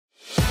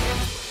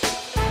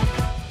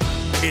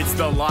It's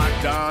the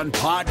Locked On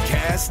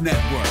Podcast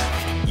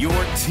Network, your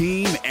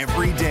team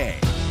every day.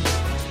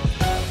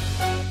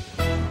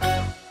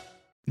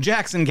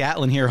 Jackson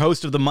Gatlin here,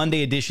 host of the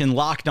Monday edition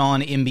Locked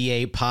On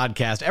NBA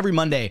podcast. Every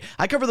Monday,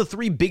 I cover the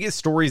three biggest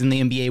stories in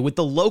the NBA with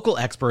the local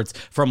experts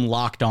from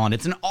Locked On.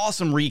 It's an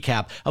awesome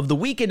recap of the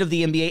weekend of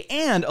the NBA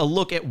and a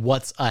look at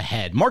what's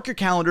ahead. Mark your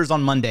calendars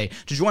on Monday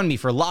to join me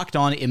for Locked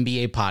On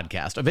NBA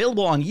podcast,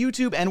 available on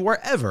YouTube and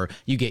wherever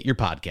you get your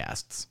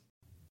podcasts.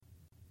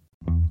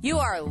 You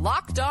are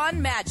Locked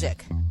On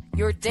Magic,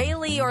 your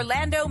daily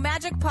Orlando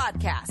Magic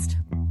podcast,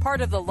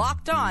 part of the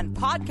Locked On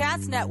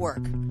Podcast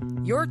Network,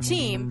 your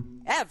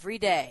team every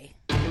day.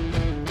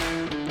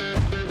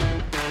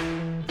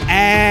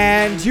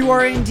 And you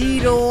are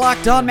indeed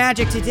Locked On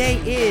Magic. Today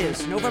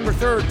is November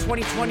 3rd,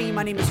 2020.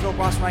 My name is Philip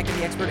Rossman,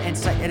 the expert and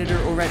site editor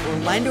over at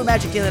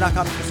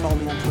OrlandoMagicDaily.com. Just follow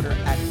me on Twitter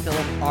at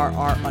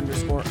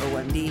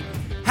PhilipRR_OMD.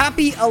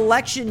 Happy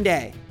Election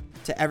Day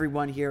to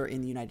everyone here in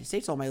the United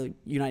States, all my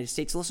United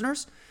States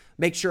listeners.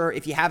 Make sure,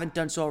 if you haven't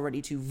done so already,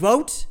 to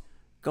vote.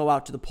 Go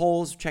out to the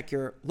polls. Check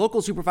your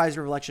local supervisor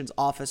of elections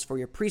office for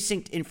your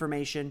precinct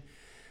information.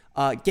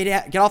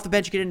 Get off the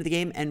bench, get into the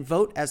game, and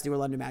vote, as the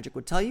Orlando Magic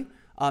would tell you.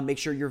 Make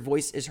sure your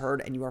voice is heard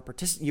and you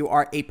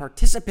are a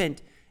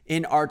participant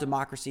in our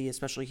democracy,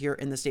 especially here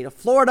in the state of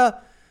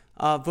Florida.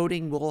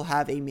 Voting will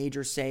have a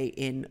major say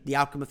in the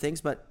outcome of things.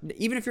 But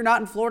even if you're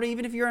not in Florida,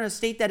 even if you're in a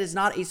state that is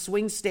not a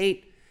swing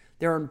state,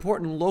 there are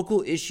important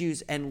local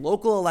issues and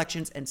local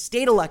elections and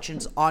state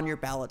elections on your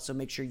ballot. So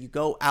make sure you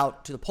go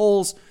out to the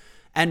polls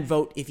and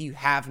vote if you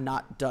have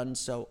not done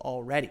so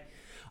already.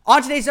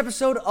 On today's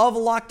episode of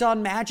Locked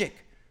On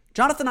Magic,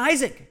 Jonathan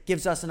Isaac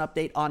gives us an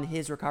update on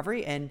his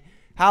recovery and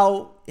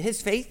how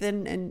his faith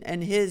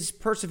and his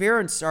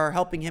perseverance are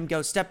helping him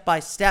go step by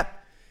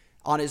step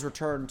on his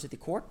return to the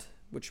court,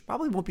 which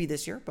probably won't be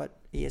this year, but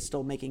he is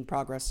still making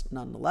progress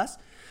nonetheless.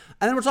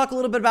 And then we'll talk a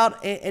little bit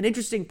about an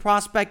interesting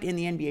prospect in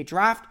the NBA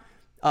draft,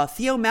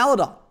 Theo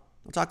Maledon.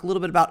 We'll talk a little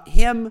bit about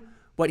him,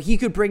 what he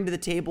could bring to the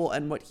table,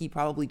 and what he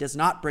probably does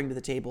not bring to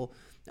the table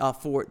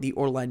for the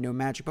Orlando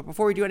Magic. But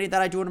before we do any of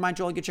that, I do want to remind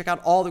you all, you can check out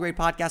all the great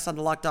podcasts on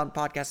the Locked On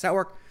Podcast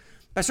Network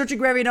by searching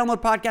wherever you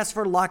download podcasts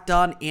for Locked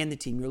On and the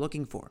team you're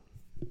looking for.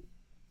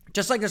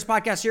 Just like this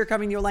podcast here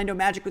covering the Orlando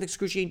Magic with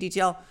excruciating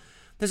detail,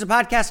 there's a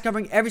podcast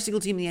covering every single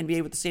team in the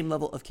NBA with the same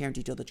level of care and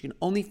detail that you can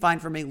only find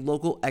from a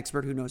local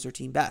expert who knows their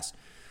team best.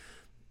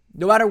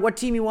 No matter what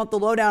team you want the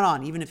lowdown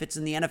on, even if it's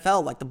in the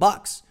NFL like the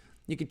Bucks,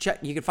 you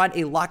can find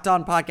a Locked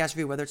On podcast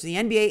review, whether it's the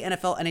NBA,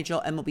 NFL,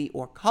 NHL, MLB,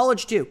 or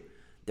college too.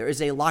 There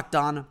is a Locked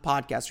On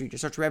podcast review.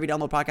 Just search wherever you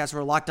download podcasts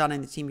for Locked On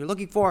and the team you're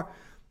looking for.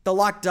 The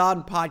Locked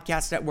On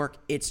Podcast Network,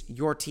 it's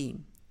your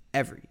team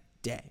every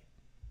day.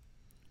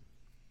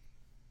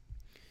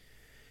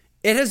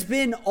 It has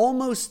been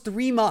almost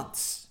 3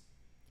 months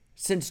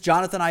since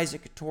Jonathan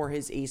Isaac tore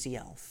his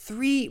ACL.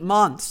 3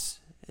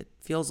 months. It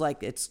feels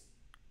like it's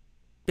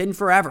been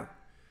forever.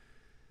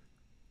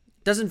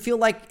 Doesn't feel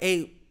like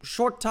a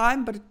short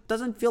time, but it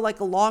doesn't feel like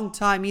a long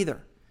time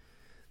either.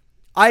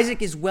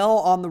 Isaac is well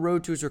on the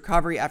road to his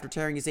recovery after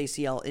tearing his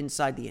ACL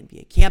inside the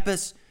NBA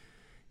campus.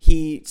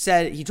 He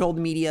told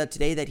the media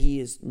today that he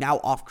is now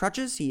off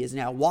crutches. He is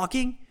now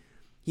walking.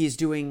 He is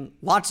doing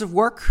lots of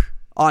work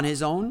on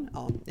his own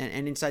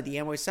and inside the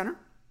Amway Center,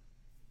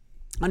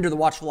 under the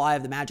watchful eye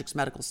of the Magic's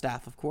medical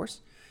staff, of course.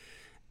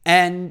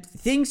 And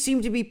things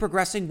seem to be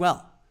progressing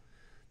well.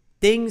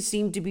 Things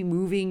seem to be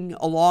moving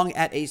along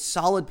at a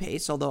solid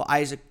pace, although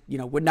Isaac,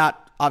 would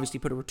not obviously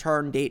put a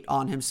return date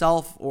on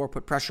himself or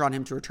put pressure on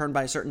him to return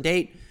by a certain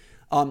date.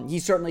 He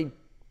certainly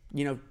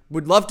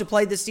would love to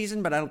play this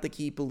season, but I don't think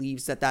he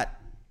believes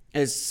that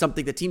is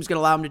something the team's going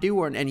to allow him to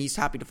do, and he's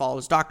happy to follow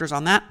his doctors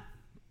on that.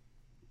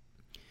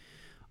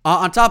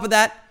 On top of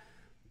that,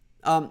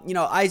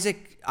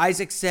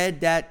 Isaac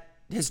said that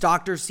his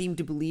doctors seem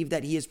to believe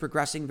that he is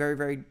progressing very,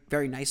 very,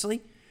 very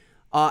nicely.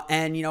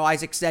 And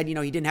Isaac said, he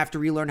didn't have to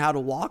relearn how to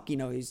walk.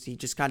 He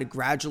just kind of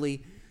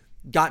gradually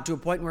got to a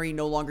point where he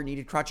no longer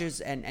needed crutches,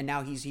 and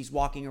now he's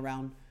walking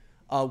around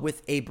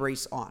with a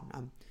brace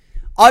on.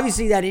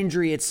 Obviously, that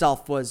injury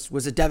itself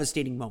was a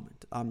devastating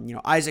moment.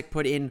 Isaac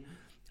put in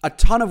a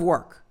ton of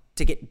work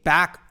to get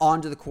back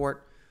onto the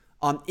court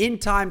in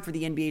time for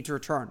the NBA to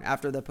return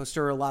after the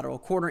posterior lateral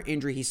corner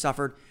injury he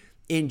suffered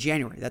in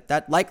January.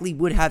 That likely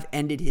would have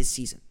ended his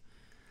season.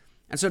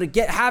 And so to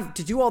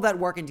do all that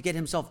work and to get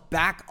himself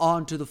back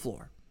onto the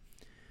floor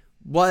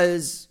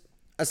was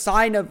a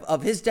sign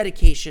of his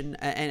dedication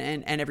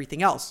and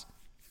everything else.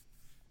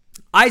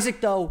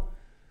 Isaac, though,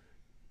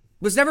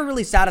 was never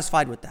really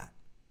satisfied with that.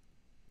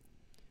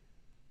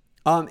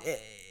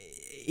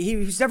 He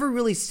was never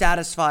really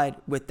satisfied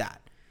with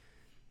that.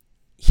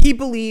 He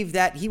believed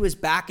that he was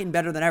back and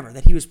better than ever,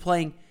 that he was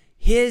playing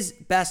his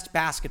best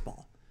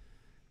basketball.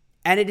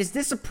 And it is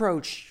this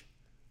approach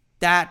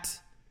that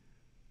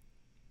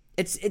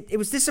it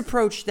was this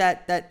approach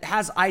that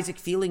has Isaac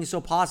feeling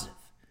so positive.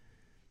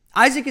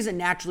 Isaac is a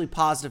naturally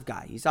positive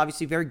guy. He's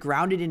obviously very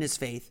grounded in his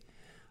faith.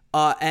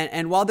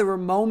 And while there were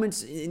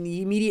moments in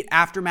the immediate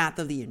aftermath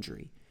of the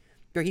injury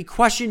where he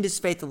questioned his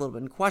faith a little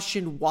bit and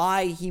questioned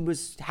why he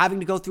was having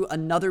to go through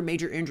another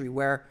major injury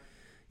where,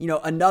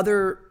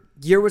 another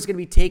year was going to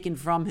be taken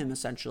from him,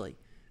 essentially,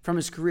 from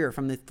his career,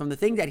 from the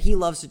thing that he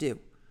loves to do.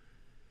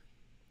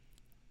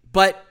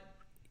 But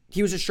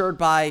he was assured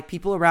by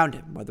people around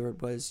him, whether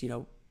it was,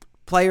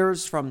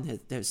 players from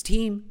his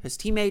team, his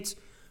teammates,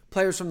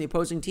 players from the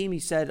opposing team. He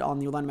said on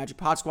the Orlando Magic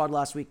Pod Squad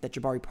last week that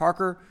Jabari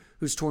Parker,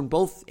 who's torn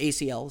both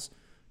ACLs,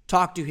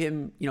 talked to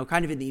him,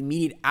 kind of in the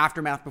immediate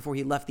aftermath before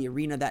he left the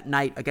arena that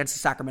night against the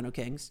Sacramento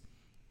Kings.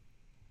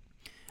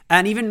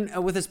 And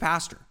even with his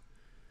pastor,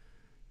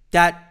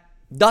 that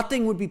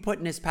nothing would be put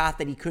in his path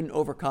that he couldn't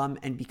overcome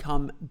and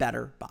become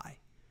better by.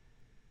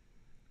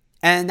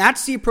 And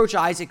that's the approach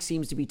Isaac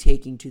seems to be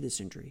taking to this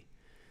injury.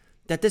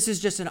 That this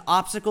is just an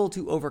obstacle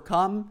to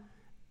overcome,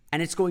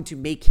 and it's going to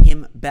make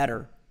him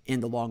better in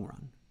the long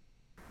run.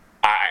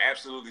 I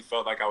absolutely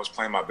felt like I was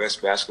playing my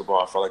best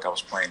basketball. I felt like I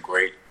was playing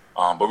great.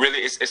 But really,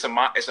 it's a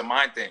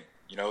mind thing.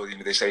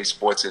 They say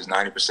sports is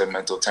 90%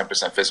 mental,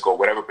 10% physical,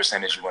 whatever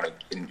percentage you want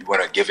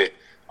to give it.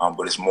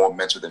 But it's more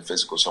mental than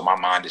physical. So my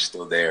mind is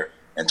still there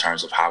in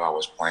terms of how I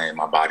was playing.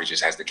 My body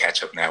just has to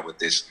catch up now with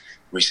this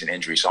recent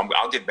injury. So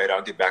I'll get better.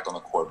 I'll get back on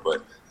the court.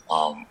 But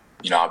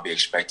I'll be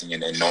expecting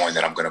and knowing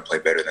that I'm going to play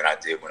better than I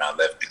did when I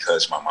left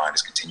because my mind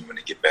is continuing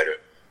to get better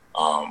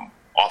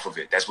off of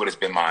it. That's what it's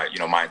been my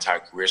entire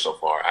career so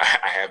far.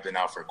 I have been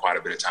out for quite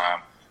a bit of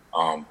time.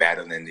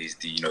 Battling these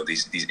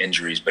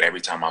injuries, but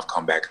every time I've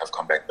come back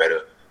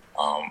better.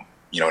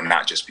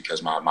 Not just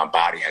because my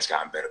body has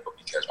gotten better, but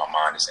because my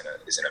mind is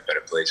in a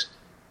better place.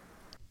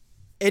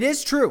 It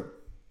is true.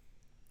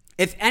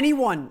 If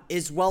anyone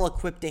is well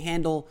equipped to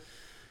handle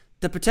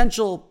the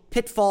potential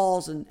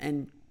pitfalls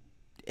and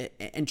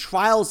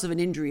trials of an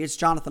injury, it's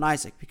Jonathan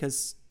Isaac,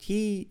 because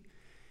he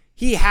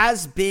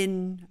has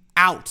been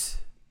out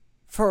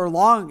for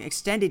long,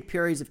 extended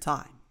periods of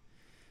time.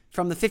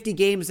 From the 50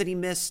 games that he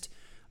missed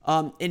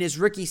in his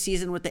rookie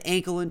season with the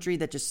ankle injury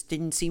that just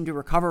didn't seem to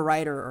recover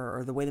right,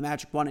 or the way the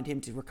Magic wanted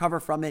him to recover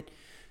from it,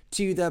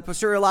 to the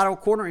posterior lateral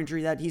corner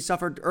injury that he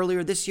suffered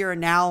earlier this year,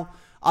 and now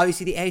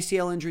obviously the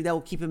ACL injury that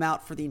will keep him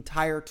out for the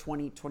entire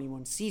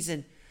 2021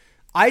 season.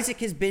 Isaac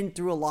has been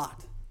through a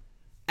lot,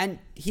 and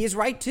he is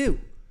right too.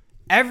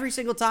 Every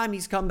single time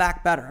he's come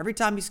back better. Every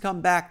time he's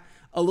come back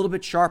a little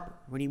bit sharper.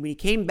 When he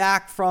came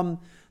back from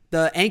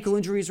the ankle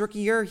injury his rookie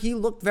year, he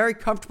looked very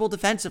comfortable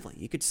defensively.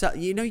 You could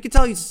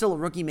tell he's still a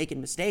rookie making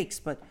mistakes,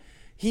 but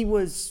he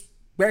was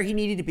where he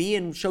needed to be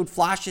and showed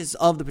flashes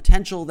of the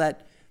potential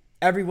that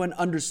everyone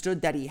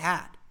understood that he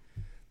had.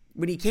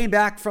 When he came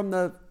back from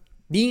the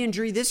knee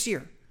injury this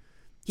year,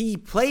 he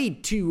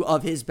played 2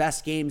 of his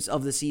best games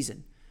of the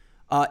season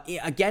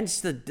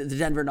against the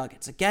Denver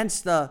Nuggets,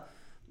 against the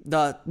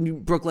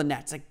Brooklyn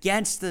Nets,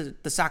 against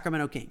the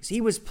Sacramento Kings. He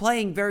was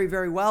playing very,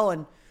 very well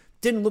and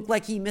didn't look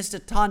like he missed a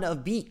ton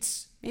of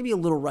beats. Maybe a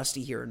little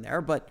rusty here and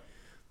there, but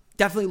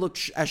definitely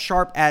looked as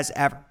sharp as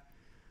ever.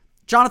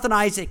 Jonathan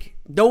Isaac,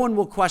 no one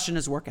will question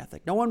his work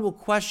ethic. No one will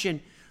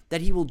question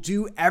that he will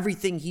do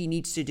everything he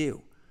needs to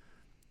do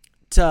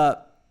to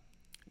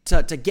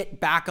get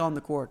back on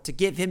the court, to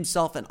give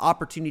himself an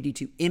opportunity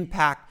to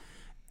impact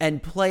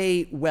and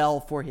play well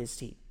for his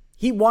team.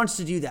 He wants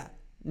to do that.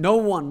 No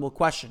one will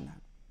question that.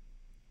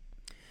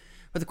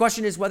 But the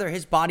question is whether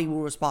his body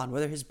will respond,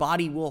 whether his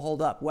body will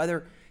hold up,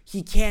 whether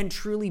he can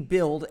truly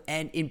build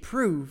and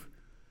improve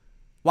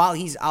while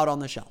he's out on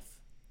the shelf.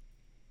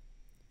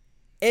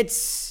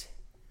 It's,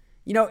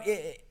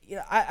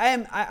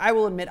 I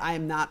will admit I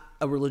am not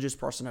a religious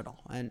person at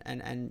all,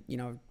 and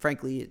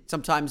frankly,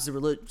 sometimes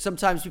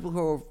people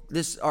who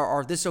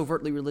are this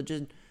overtly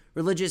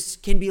religious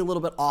can be a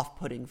little bit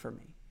off-putting for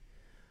me.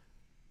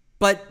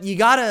 But you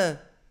gotta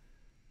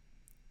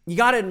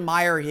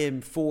admire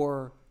him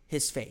for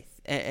his faith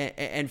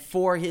and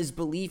for his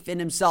belief in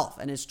himself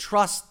and his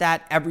trust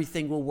that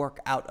everything will work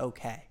out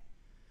okay.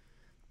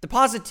 The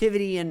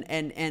positivity and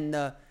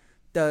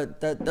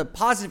the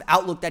positive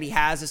outlook that he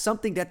has is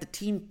something that the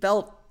team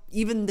felt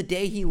even the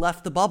day he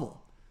left the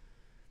bubble.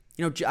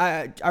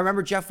 I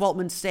remember Jeff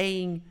Weltman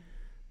saying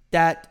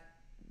that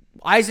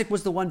Isaac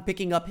was the one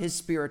picking up his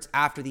spirits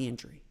after the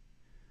injury.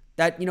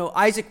 That,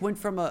 Isaac went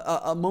from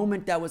a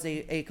moment that was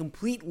a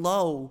complete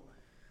low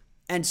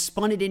and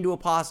spun it into a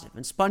positive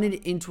and spun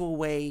it into a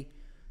way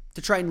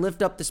to try and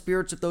lift up the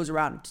spirits of those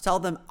around him, to tell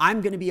them,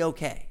 I'm going to be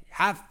okay.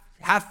 Have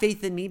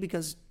faith in me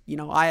because,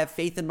 I have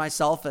faith in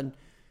myself, and,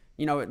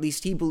 at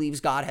least he believes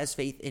God has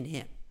faith in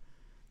him.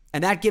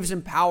 And that gives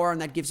him power,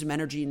 and that gives him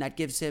energy, and that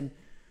gives him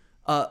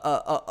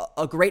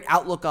a great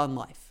outlook on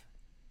life.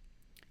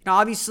 Now,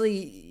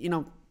 obviously,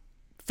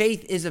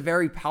 faith is a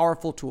very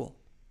powerful tool.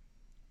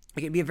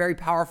 It can be a very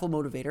powerful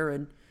motivator.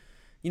 And,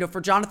 for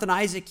Jonathan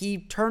Isaac, he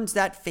turns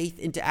that faith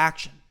into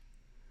action.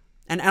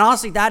 And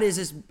honestly, that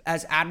is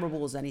as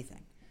admirable as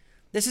anything.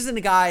 This isn't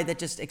a guy that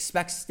just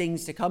expects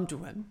things to come to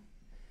him.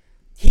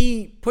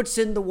 He puts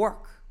in the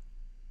work.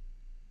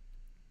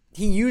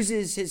 He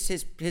uses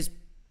his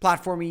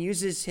platform. He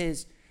uses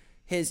his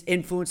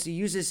influence. He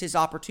uses his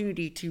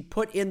opportunity to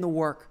put in the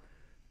work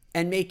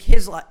and make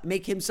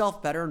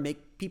himself better and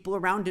make people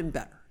around him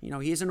better. You know,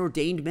 he is an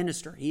ordained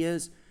minister. He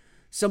is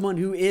someone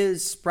who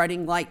is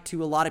spreading light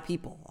to a lot of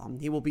people.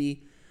 He will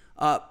be,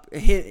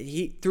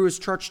 he through his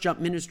Church Jump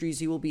Ministries,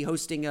 he will be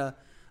hosting a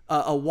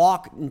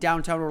walk in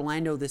downtown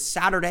Orlando this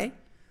Saturday.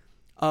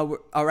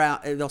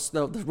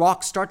 The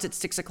walk starts at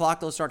 6 o'clock.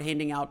 They'll start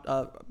handing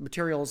out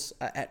materials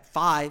at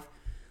 5.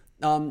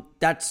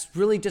 That's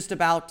really just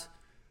about,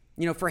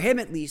 you know, for him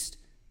at least,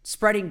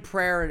 spreading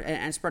prayer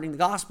and spreading the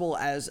gospel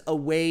as a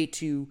way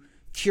to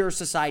cure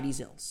society's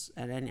ills.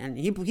 And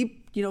he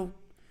you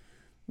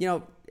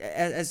know,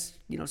 as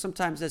you know,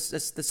 sometimes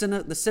as the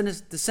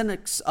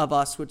cynics of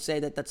us would say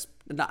that that's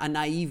a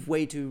naive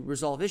way to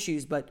resolve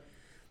issues. But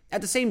at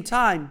the same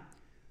time,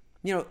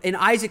 you know, in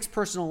Isaac's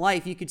personal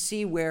life, you could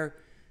see where,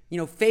 you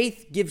know,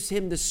 faith gives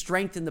him the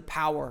strength and the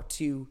power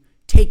to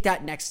take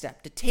that next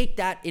step, to take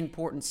that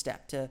important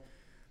step, to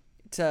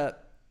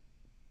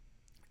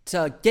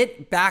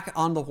get back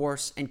on the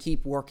horse and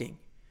keep working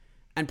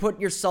and put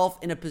yourself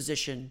in a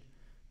position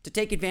to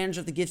take advantage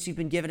of the gifts you've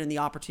been given and the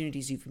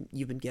opportunities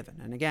you've been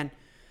given. And again,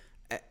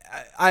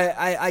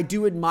 I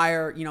do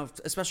admire, you know,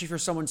 especially for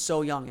someone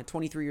so young at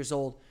 23 years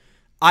old,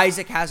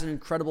 Isaac has an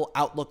incredible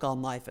outlook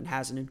on life and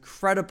has an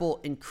incredible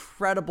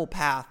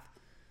path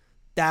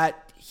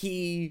that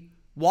he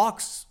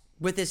walks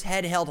with his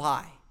head held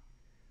high.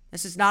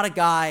 This is not a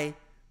guy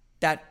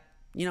that,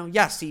 you know,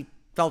 yes, he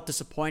felt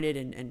disappointed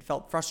and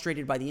felt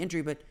frustrated by the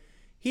injury, but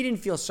he didn't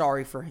feel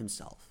sorry for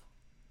himself.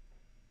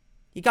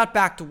 He got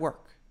back to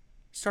work.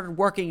 He started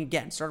working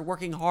again, started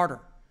working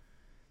harder,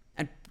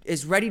 and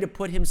is ready to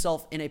put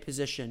himself in a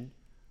position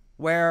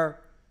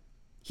where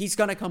he's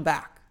going to come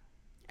back.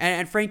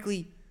 And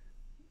frankly,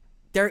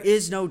 there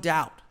is no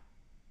doubt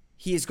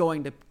he is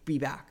going to be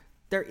back.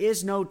 There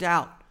is no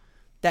doubt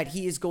that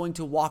he is going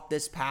to walk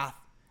this path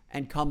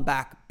and come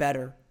back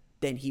better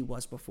than he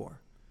was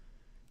before.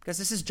 Because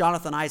this is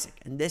Jonathan Isaac,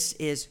 and this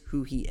is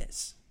who he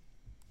is.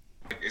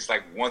 It's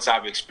like once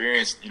I've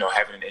experienced, you know,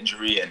 having an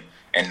injury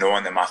and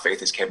knowing that my faith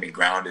has kept me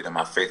grounded and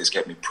my faith has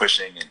kept me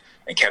pushing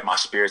and kept my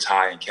spirits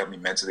high and kept me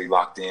mentally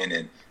locked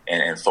in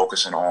and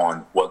focusing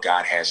on what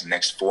God has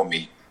next for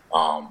me.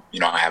 You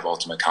know, I have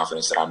ultimate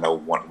confidence that I know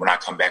when I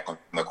come back on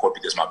the court,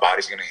 because my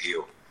body's going to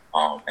heal.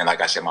 And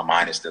like I said, my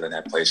mind is still in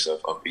that place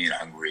of being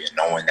hungry and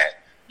knowing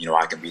that, you know,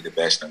 I can be the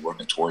best and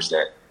working towards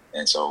that.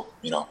 And so,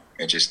 you know,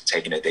 and just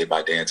taking it day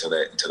by day until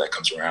that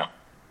comes around.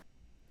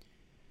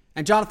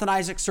 And Jonathan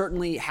Isaac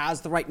certainly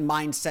has the right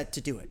mindset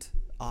to do it.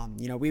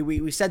 You know,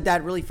 we said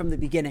that really from the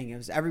beginning. It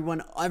was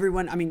everyone.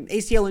 I mean,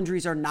 ACL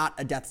injuries are not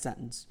a death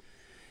sentence.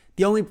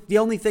 The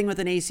only thing with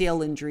an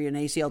ACL injury, an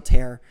ACL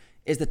tear,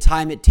 is the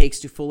time it takes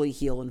to fully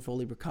heal and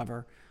fully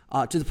recover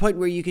to the point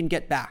where you can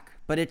get back.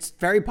 But it's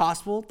very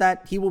possible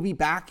that he will be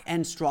back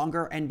and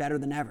stronger and better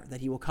than ever.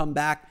 That he will come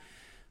back,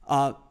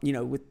 you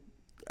know, with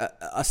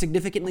a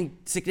significantly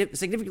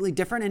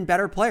different and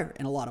better player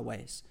in a lot of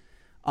ways.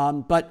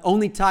 But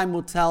only time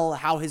will tell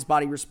how his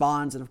body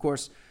responds. And of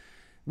course,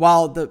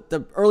 while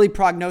the early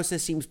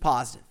prognosis seems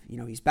positive, you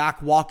know, he's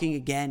back walking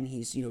again.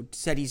 He's, you know,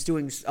 said he's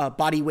doing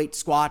body weight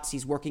squats.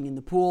 He's working in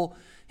the pool.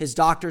 His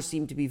doctors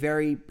seem to be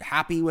very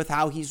happy with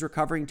how he's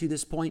recovering to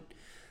this point.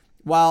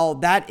 While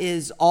that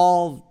is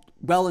all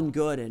well and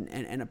good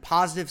and a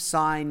positive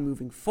sign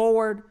moving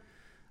forward,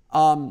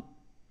 no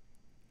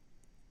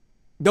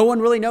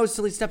one really knows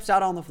till he steps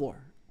out on the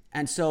floor.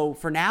 And so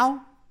for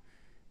now,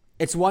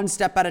 it's one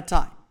step at a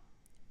time.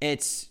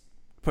 It's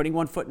putting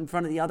one foot in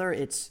front of the other.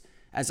 It's,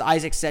 as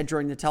Isaac said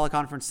during the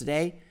teleconference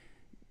today,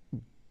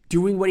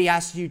 doing what he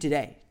has to do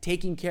today,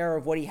 taking care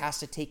of what he has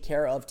to take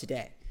care of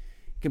today,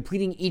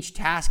 completing each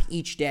task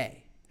each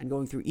day, and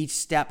going through each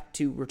step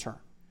to return.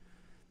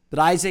 But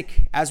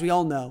Isaac, as we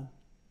all know,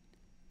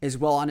 is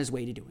well on his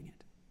way to doing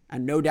it.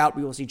 And no doubt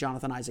we will see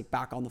Jonathan Isaac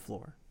back on the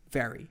floor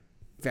very,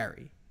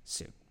 very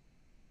soon.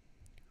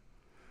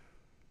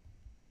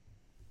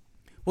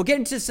 We'll get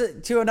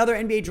into another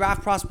NBA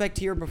draft prospect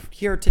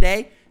here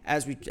today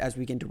as we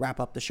begin to wrap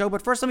up the show.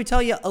 But first, let me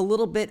tell you a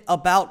little bit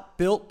about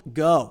Built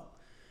Go.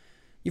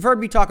 You've heard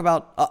me talk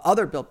about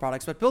other Built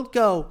products, but Built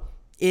Go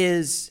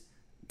is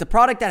the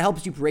product that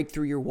helps you break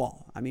through your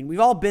wall. I mean, we've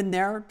all been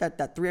there,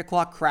 that 3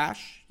 o'clock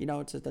crash. You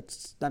know,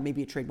 that may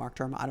be a trademark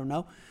term. I don't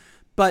know.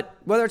 But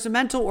whether it's a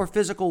mental or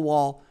physical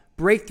wall,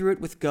 break through it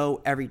with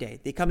Go every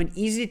day. They come in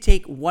easy to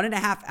take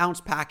 1.5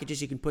 ounce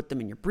packages. You can put them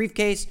in your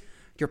briefcase,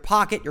 your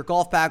pocket, your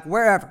golf bag,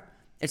 wherever.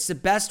 It's the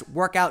best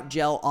workout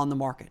gel on the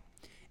market.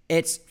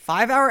 It's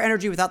 5-hour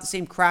energy without the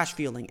same crash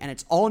feeling, and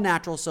it's all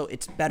natural, so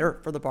it's better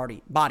for the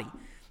body.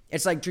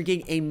 It's like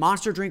drinking a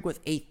Monster drink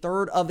with a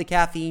third of the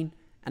caffeine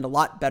and a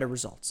lot better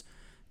results.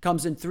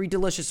 Comes in 3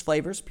 delicious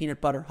flavors: peanut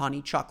butter,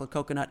 honey, chocolate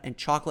coconut, and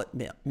chocolate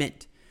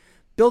mint.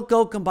 Built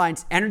Go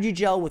combines energy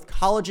gel with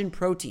collagen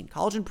protein.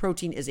 Collagen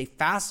protein is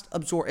fast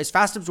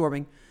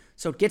absorbing,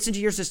 so it gets into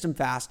your system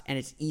fast, and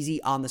it's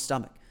easy on the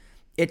stomach.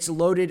 It's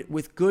loaded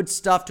with good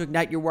stuff to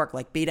ignite your work,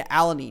 like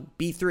beta-alanine,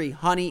 B3,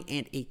 honey,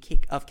 and a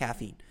kick of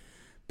caffeine.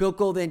 Built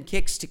Go then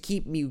kicks to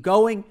keep you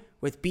going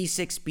with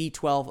B6,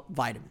 B12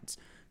 vitamins.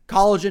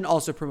 Collagen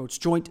also promotes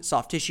joint,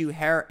 soft tissue,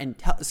 hair, and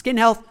skin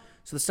health,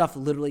 so the stuff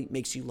literally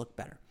makes you look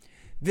better.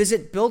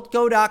 Visit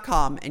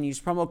BuiltGo.com and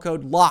use promo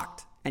code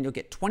LOCKED, and you'll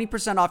get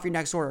 20% off your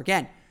next order.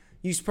 Again,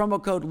 use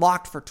promo code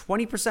LOCKED for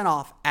 20%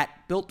 off at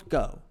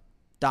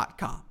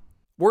BuiltGo.com.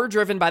 We're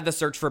driven by the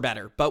search for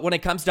better, but when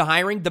it comes to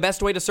hiring, the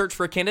best way to search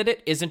for a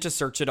candidate isn't to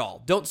search at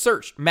all. Don't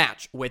search,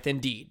 match with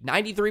Indeed.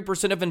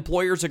 93% of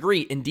employers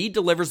agree Indeed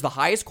delivers the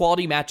highest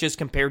quality matches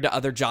compared to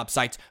other job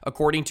sites,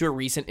 according to a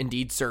recent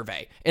Indeed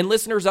survey. And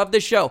listeners of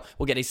this show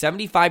will get a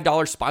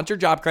 $75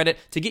 sponsored job credit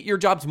to get your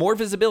jobs more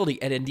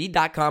visibility at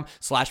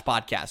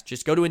Indeed.com/podcast.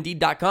 Just go to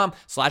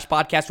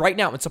Indeed.com/podcast right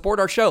now and support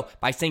our show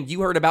by saying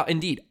you heard about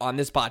Indeed on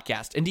this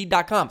podcast.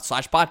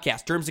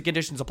 Indeed.com/podcast. Terms and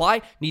conditions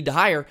apply. Need to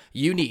hire?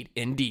 You need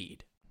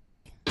Indeed.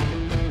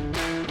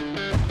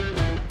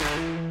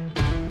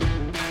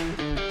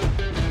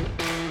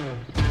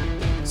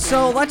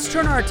 So let's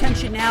turn our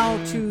attention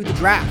now to the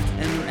draft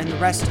and the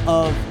rest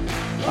of,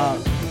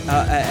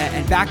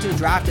 and back to the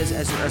draft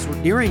as we're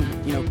nearing,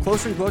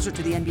 closer and closer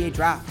to the NBA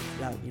draft.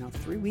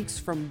 3 weeks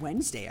from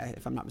Wednesday,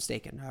 if I'm not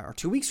mistaken, or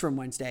 2 weeks from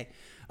Wednesday,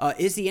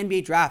 is the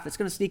NBA draft. It's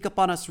going to sneak up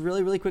on us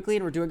really, really quickly,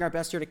 and we're doing our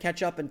best here to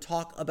catch up and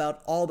talk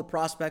about all the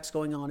prospects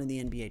going on in the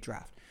NBA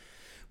draft.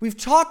 We've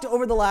talked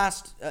over the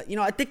last,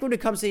 I think when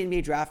it comes to the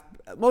NBA draft,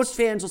 most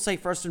fans will say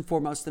first and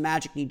foremost, the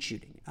Magic need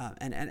shooting.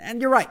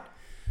 And you're right.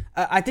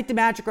 I think the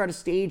Magic are at a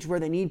stage where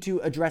they need to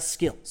address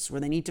skills,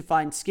 where they need to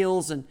find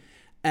skills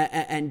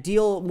and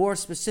deal more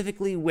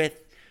specifically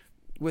with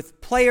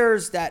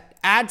players that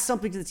add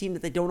something to the team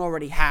that they don't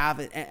already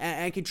have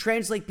and can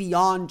translate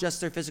beyond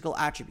just their physical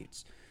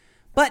attributes.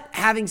 But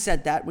having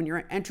said that, when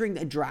you're entering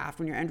the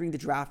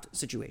draft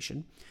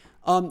situation,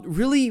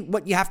 really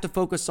what you have to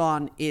focus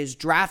on is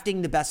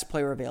drafting the best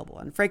player available.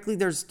 And frankly,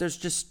 there's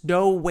just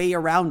no way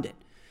around it.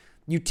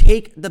 You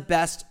take the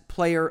best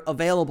player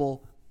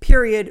available,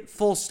 period,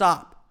 full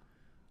stop.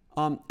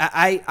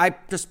 I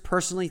just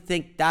personally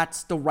think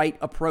that's the right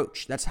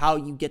approach. That's how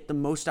you get the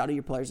most out of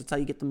your players. That's how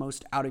you get the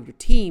most out of your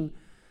team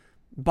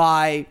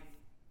by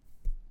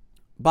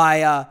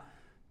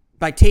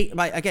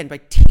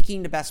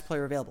taking the best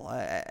player available.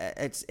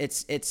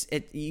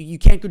 You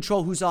can't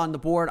control who's on the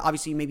board.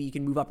 Obviously, maybe you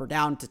can move up or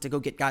down to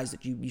go get guys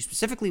that you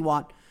specifically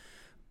want.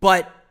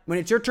 But when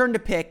it's your turn to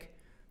pick,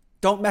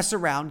 don't mess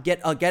around. Get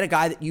a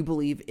guy that you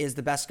believe is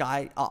the best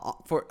guy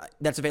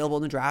that's available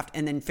in the draft,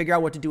 and then figure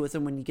out what to do with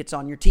him when he gets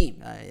on your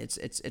team.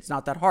 It's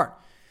not that hard.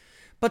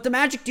 But the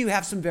Magic do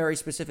have some very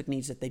specific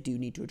needs that they do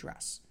need to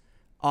address.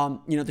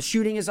 The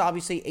shooting is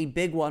obviously a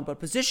big one, but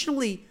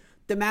positionally,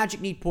 the Magic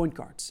need point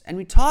guards. And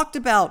we talked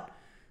about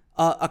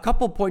a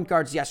couple point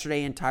guards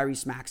yesterday in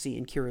Tyrese Maxey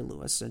and Kira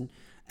Lewis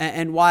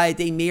and why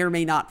they may or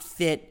may not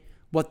fit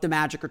what the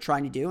Magic are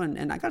trying to do.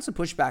 And I got some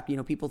pushback,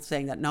 people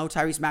saying that, no,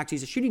 Tyrese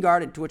Maxey's a shooting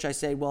guard. And to which I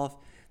say, well,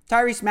 if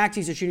Tyrese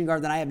Maxey's a shooting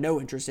guard, then I have no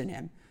interest in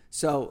him.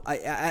 So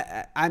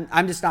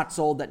I'm just not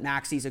sold that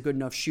Maxey's a good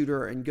enough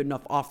shooter and good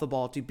enough off the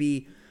ball to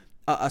be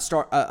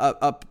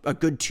a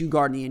good two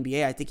guard in the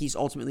NBA. I think he's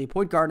ultimately a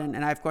point guard, and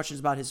I have questions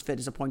about his fit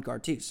as a point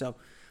guard too. So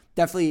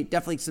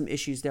definitely some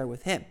issues there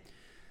with him.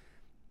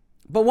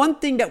 But one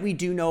thing that we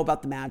do know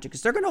about the Magic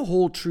is they're going to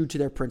hold true to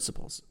their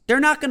principles. They're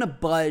not going to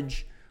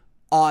budge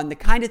on the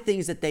kind of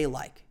things that they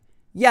like.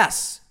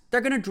 Yes, they're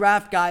going to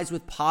draft guys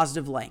with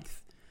positive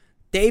length.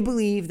 They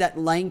believe that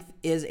length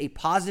is a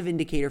positive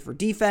indicator for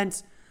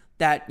defense,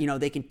 that,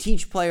 they can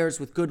teach players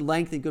with good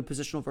length and good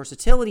positional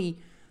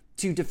versatility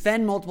to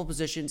defend multiple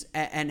positions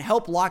and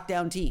help lock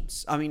down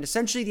teams. I mean,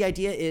 essentially the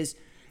idea is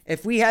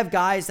if we have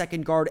guys that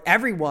can guard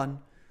everyone,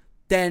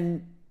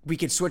 then we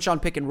can switch on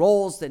pick and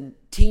rolls, then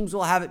teams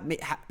will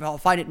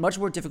find it much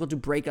more difficult to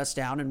break us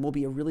down, and we'll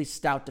be a really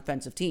stout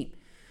defensive team.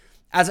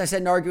 As I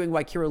said in arguing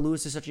why Kira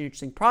Lewis is such an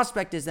interesting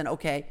prospect is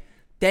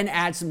then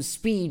add some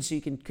speed so you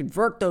can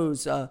convert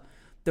those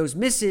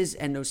misses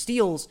and those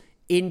steals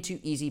into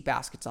easy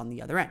baskets on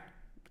the other end.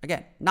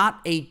 Again, not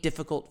a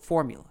difficult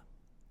formula.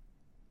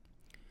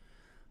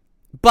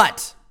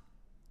 But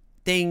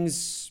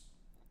things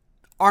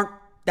aren't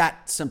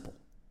that simple,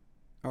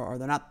 or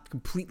they're not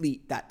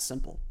completely that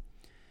simple.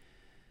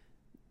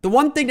 The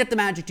one thing that the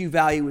Magic do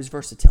value is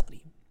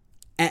versatility.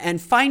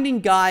 And finding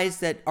guys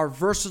that are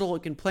versatile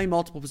and can play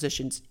multiple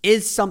positions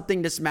is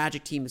something this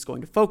Magic team is going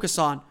to focus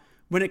on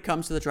when it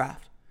comes to the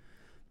draft.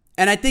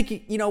 And I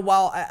think,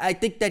 while I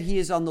think that he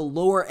is on the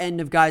lower end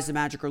of guys the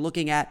Magic are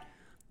looking at,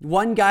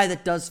 one guy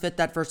that does fit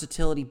that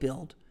versatility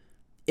build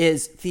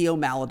is Theo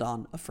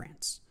Maledon of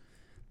France.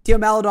 Theo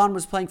Maledon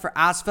was playing for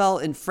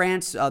Asvel in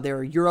France.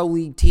 They're a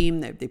EuroLeague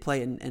team. They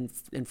play in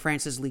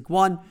France's Ligue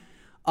 1.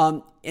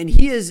 And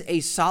he is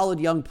a solid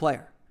young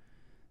player.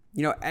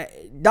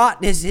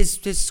 Not his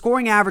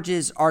scoring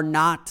averages are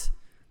not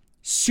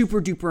super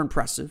duper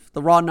impressive.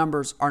 The raw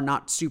numbers are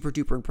not super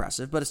duper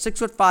impressive, but a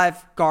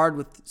 6'5" guard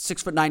with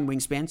 6'9"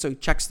 wingspan, so he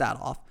checks that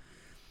off.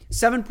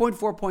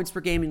 7.4 points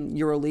per game in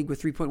EuroLeague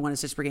with 3.1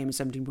 assists per game and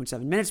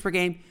 17.7 minutes per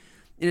game.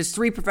 In his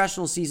 3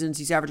 professional seasons,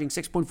 he's averaging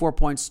 6.4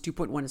 points,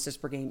 2.1 assists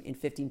per game in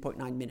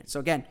 15.9 minutes. So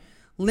again,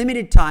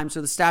 limited time,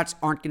 so the stats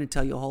aren't going to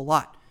tell you a whole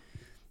lot.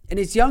 In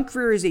his young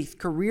career, he's a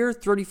career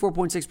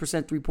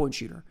 34.6% three-point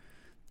shooter.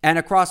 And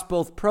across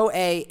both Pro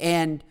A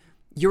and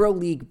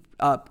EuroLeague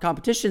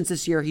competitions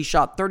this year, he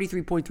shot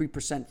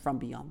 33.3% from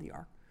beyond the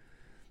arc.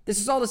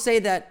 This is all to say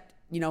that,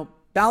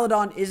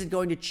 Maledon isn't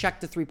going to check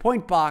the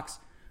three-point box,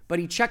 but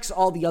he checks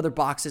all the other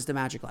boxes the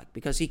Magic like,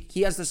 because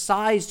he has the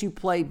size to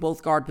play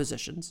both guard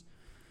positions.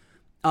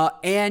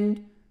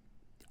 And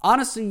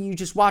honestly, you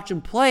just watch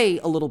him play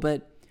a little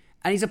bit,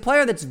 and he's a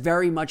player that's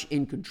very much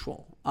in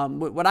control.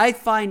 What I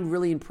find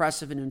really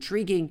impressive and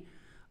intriguing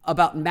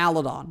about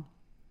Maledon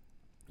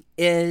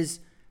is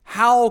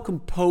how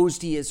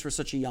composed he is for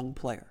such a young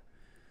player.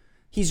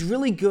 He's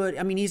really good.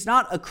 I mean, he's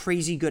not a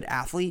crazy good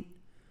athlete.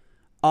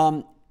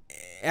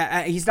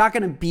 He's not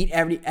going to beat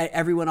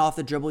everyone off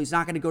the dribble. He's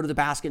not going to go to the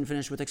basket and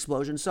finish with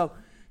explosion. So,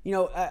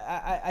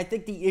 I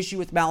think the issue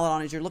with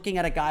Maledon is you're looking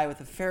at a guy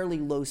with a fairly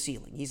low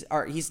ceiling.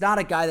 He's not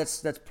a guy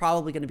that's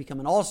probably going to become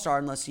an all-star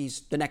unless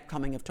he's the next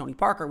coming of Tony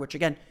Parker, which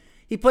again,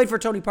 he played for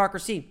Tony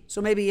Parker's team,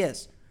 so maybe he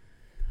is.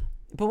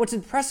 But what's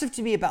impressive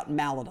to me about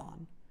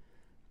Maledon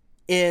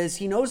is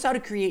he knows how to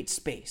create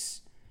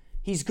space.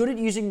 He's good at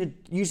using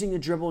the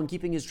dribble and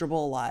keeping his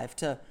dribble alive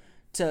to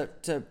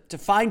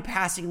find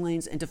passing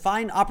lanes and to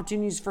find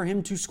opportunities for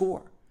him to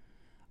score.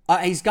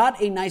 He's got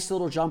a nice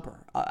little jumper.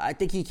 I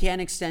think he can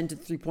extend to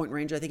three-point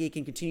range. I think he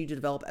can continue to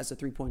develop as a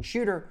three-point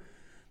shooter.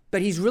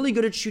 But he's really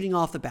good at shooting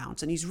off the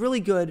bounce, and he's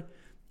really good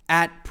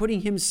at putting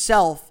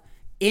himself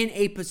in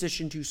a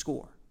position to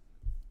score.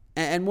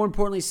 And more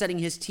importantly, setting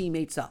his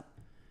teammates up.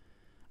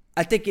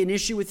 I think an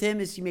issue with him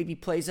is he maybe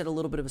plays at a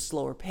little bit of a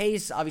slower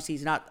pace. Obviously,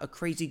 he's not a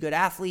crazy good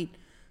athlete.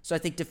 So I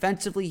think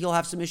defensively he'll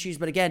have some issues.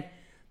 But again,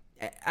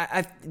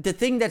 the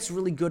thing that's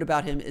really good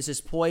about him is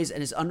his poise and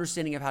his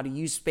understanding of how to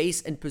use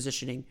space and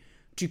positioning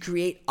to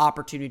create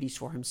opportunities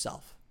for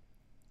himself.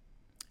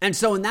 And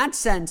so in that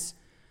sense,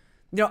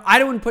 I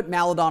don't put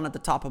Maledon at the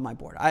top of my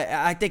board.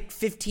 I think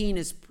 15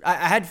 is... I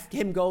had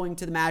him going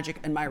to the Magic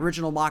in my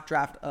original mock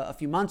draft a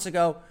few months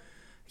ago.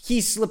 He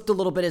slipped a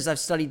little bit as I've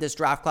studied this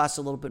draft class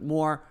a little bit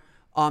more.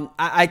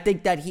 I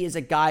think that he is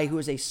a guy who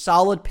is a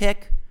solid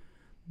pick,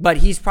 but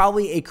he's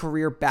probably a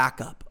career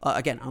backup.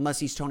 Again, unless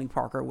he's Tony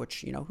Parker,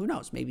 which, who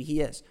knows? Maybe he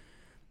is.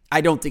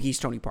 I don't think he's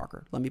Tony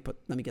Parker. Let me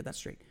get that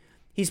straight.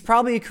 He's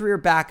probably a career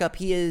backup.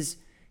 He is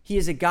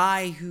a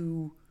guy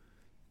who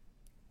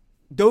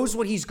knows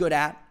what he's good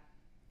at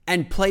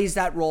and plays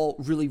that role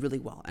really, really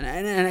well.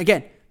 And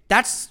again,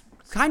 that's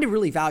kind of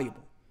really valuable.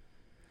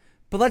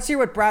 But let's hear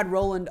what Brad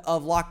Rowland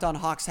of Locked On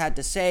Hawks had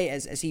to say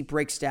as he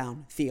breaks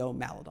down Theo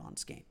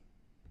Maledon's game.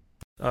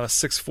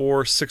 6'4",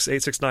 6'8",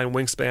 6'9"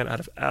 wingspan out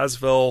of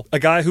Asvel. A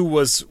guy who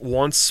was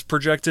once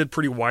projected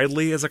pretty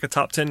widely as like a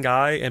top 10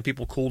 guy, and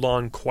people cooled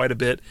on quite a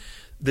bit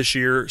this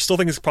year. Still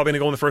think he's probably going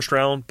to go in the first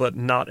round, but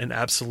not an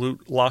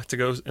absolute lock to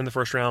go in the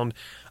first round.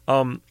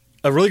 A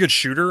really good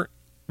shooter,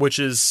 which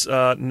is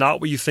not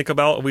what you think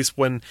about, at least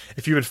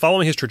if you've been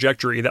following his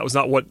trajectory, that was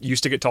not what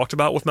used to get talked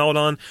about with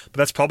Maledon, but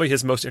that's probably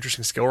his most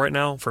interesting skill right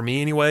now, for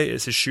me anyway,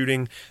 is his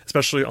shooting,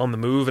 especially on the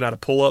move and out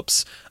of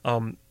pull-ups.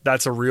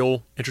 That's a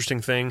real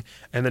interesting thing.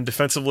 And then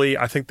defensively,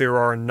 I think there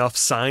are enough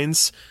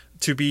signs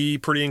to be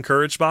pretty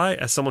encouraged by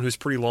as someone who's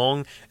pretty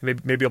long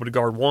and may be able to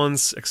guard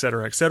ones, et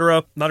cetera, et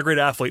cetera. Not a great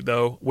athlete,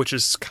 though, which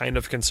is kind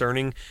of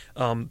concerning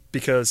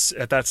because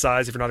at that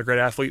size, if you're not a great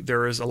athlete,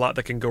 there is a lot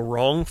that can go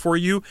wrong for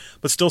you,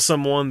 but still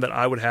someone that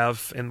I would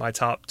have in my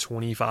top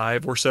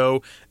 25 or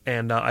so,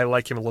 and I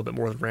like him a little bit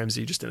more than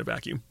Ramsey just in a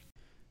vacuum.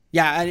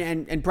 Yeah,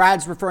 and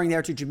Brad's referring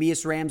there to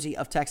Jameis Ramsey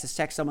of Texas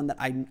Tech, someone that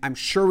I'm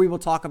sure we will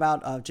talk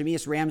about.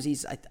 Jameis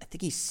Ramsey's, I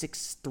think he's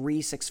 6'3",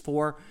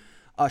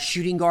 6'4",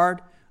 shooting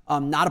guard.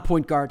 Not a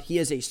point guard. He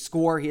is a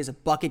scorer. He is a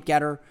bucket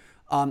getter,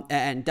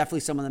 and definitely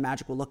someone the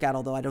Magic will look at,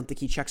 although I don't think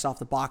he checks off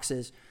the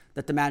boxes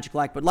that the Magic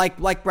like. But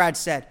like Brad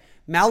said,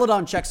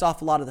 Maledon checks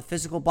off a lot of the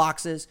physical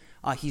boxes.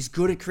 He's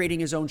good at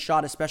creating his own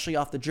shot, especially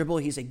off the dribble.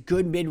 He's a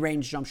good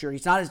mid-range jump shooter.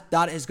 He's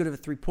not as good of a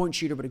three-point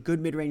shooter, but a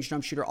good mid-range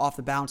jump shooter off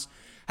the bounce.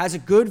 Has a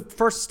good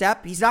first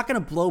step. He's not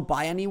going to blow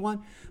by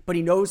anyone, but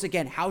he knows,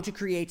 again, how to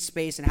create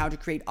space and how to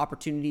create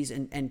opportunities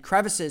and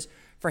crevices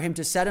for him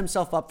to set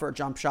himself up for a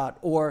jump shot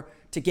or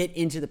to get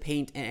into the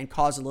paint and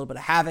cause a little bit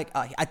of havoc.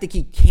 I think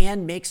he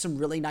can make some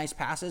really nice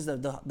passes.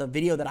 The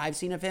video that I've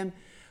seen of him,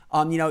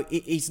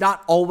 he's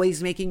not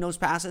always making those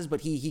passes,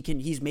 but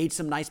he's made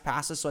some nice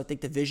passes. So I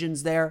think the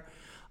vision's there.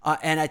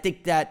 And I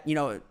think that,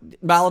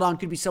 Maledon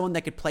could be someone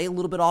that could play a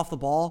little bit off the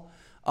ball,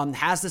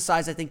 has the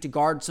size, I think, to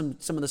guard some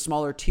of the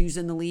smaller twos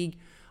in the league.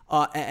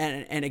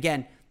 And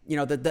again,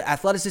 the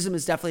athleticism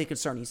is definitely a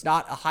concern. He's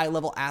not a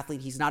high-level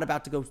athlete. He's not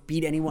about to go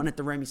beat anyone at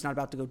the rim. He's not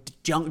about to go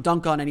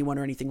dunk on anyone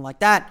or anything like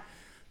that.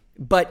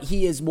 But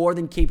he is more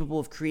than capable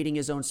of creating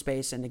his own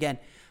space. And again,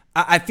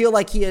 I feel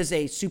like he is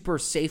a super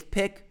safe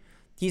pick.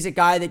 He's a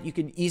guy that you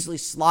can easily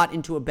slot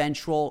into a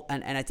bench role,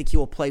 and I think he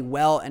will play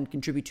well and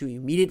contribute to you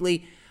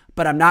immediately.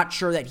 But I'm not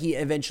sure that he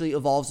eventually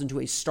evolves into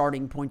a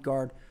starting point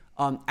guard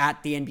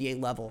at the NBA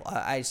level.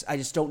 I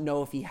just don't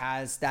know if he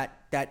has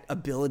that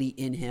ability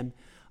in him.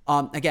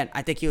 Again,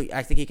 I think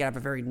he can have a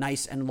very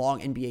nice and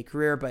long NBA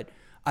career, but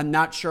I'm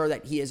not sure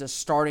that he is a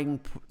starting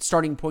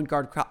point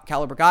guard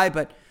caliber guy,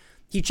 but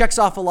he checks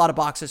off a lot of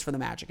boxes for the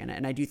Magic,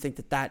 and I do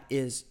think that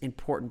is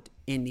important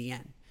in the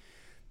end.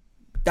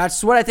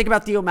 That's what I think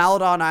about Theo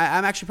Maledon.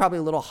 I'm actually probably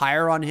a little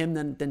higher on him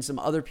than some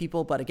other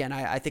people, but again,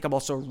 I think I'm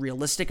also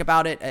realistic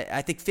about it.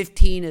 I think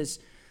 15 is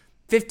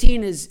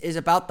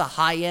about the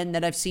high end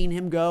that I've seen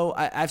him go.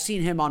 I've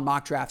seen him on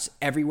mock drafts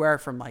everywhere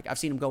from I've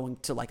seen him going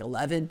to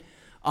 11,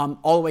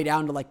 all the way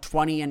down to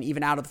 20 and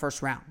even out of the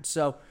first round.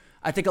 So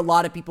I think a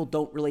lot of people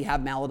don't really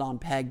have Maledon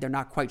pegged. They're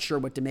not quite sure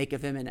what to make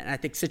of him, and I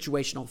think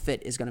situational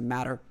fit is going to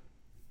matter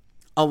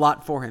a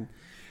lot for him.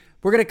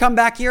 We're going to come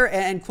back here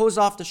and close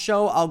off the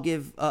show. I'll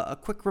give a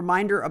quick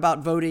reminder about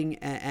voting,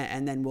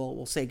 and then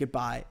we'll say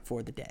goodbye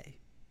for the day.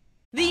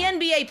 The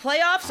NBA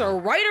playoffs are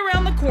right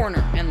around the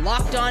corner, and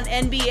Locked On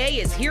NBA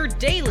is here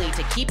daily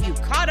to keep you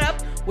caught up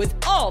with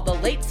all the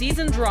late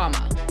season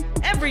drama.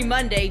 Every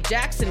Monday,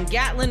 Jackson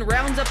Gatlin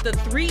rounds up the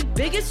 3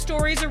 biggest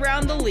stories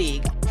around the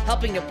league,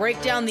 helping to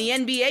break down the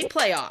NBA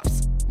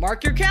playoffs.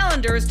 Mark your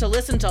calendars to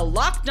listen to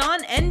Locked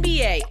On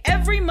NBA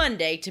every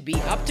Monday to be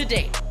up to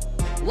date.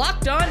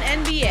 Locked On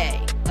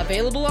NBA,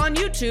 available on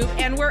YouTube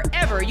and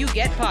wherever you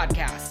get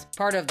podcasts.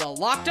 Part of the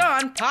Locked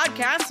On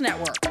Podcast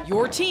Network,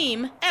 your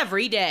team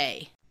every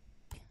day.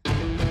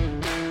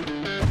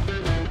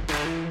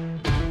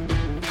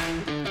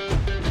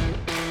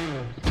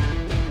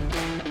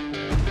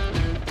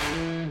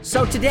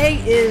 So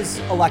today is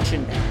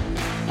election day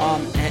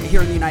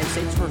here in the United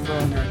States for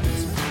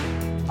Americans.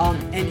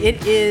 And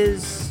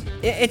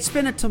it's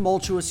been a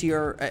tumultuous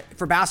year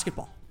for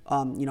basketball.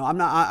 I'm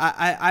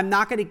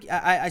not going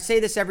to, I say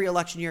this every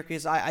election year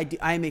because I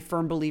am a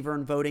firm believer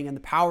in voting and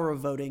the power of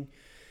voting.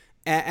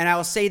 And I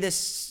will say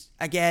this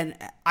again,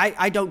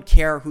 I don't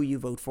care who you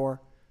vote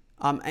for.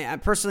 I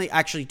personally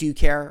actually do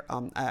care.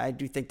 I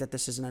do think that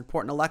this is an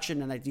important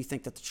election, and I do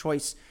think that the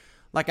choice,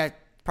 like I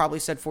probably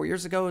said 4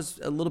 years ago, is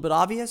a little bit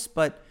obvious,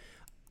 but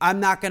I'm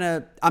not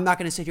gonna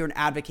sit here and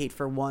advocate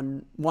for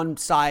one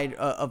side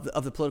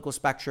of the political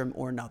spectrum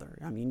or another.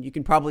 I mean, you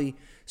can probably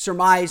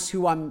surmise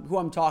who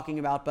I'm talking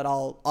about, but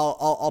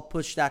I'll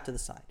push that to the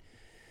side.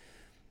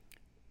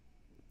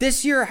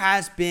 This year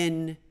has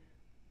been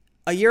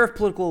a year of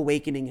political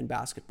awakening in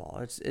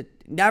basketball. It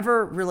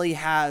never really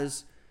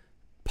has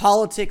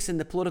politics and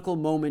the political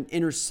moment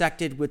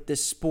intersected with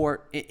this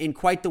sport in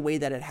quite the way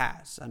that it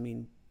has. I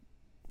mean,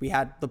 we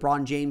had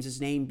LeBron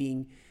James's name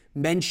being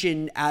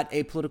mentioned at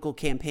a political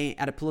campaign,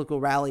 at a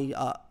political rally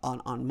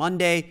on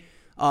Monday,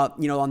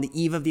 on the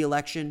eve of the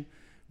election.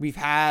 We've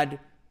had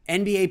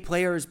NBA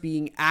players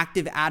being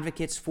active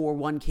advocates for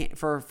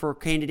for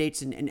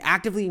candidates and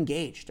actively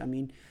engaged. I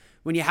mean,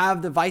 when you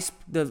have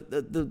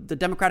the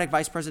Democratic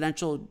vice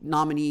presidential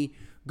nominee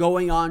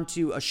going on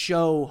to a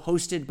show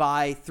hosted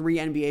by 3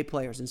 NBA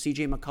players, and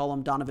CJ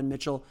McCollum, Donovan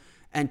Mitchell,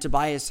 and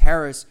Tobias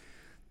Harris,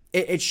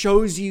 it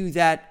shows you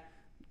that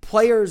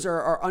players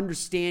are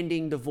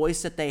understanding the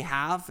voice that they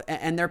have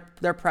and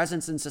their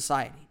presence in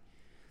society.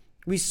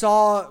 We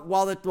saw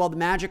while the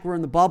Magic were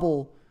in the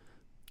bubble,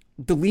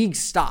 the league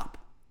stop,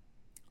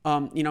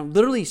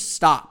 literally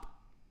stop,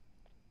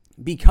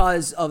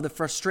 because of the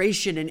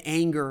frustration and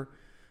anger,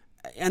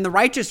 and the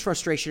righteous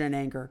frustration and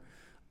anger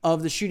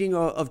of the shooting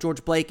of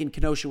George Blake in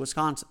Kenosha,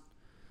 Wisconsin.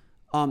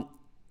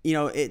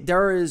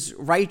 There is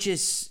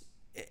righteous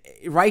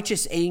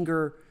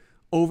anger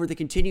over the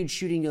continued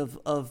shooting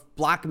of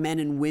black men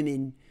and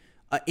women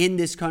in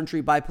this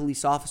country by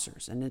police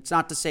officers. And it's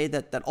not to say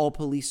that all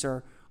police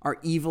are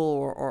evil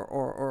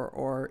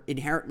or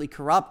inherently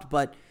corrupt,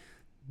 but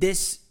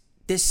this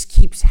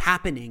keeps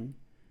happening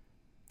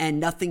and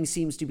nothing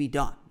seems to be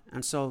done.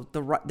 And so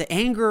the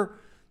anger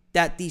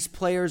that these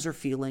players are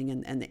feeling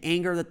and the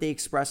anger that they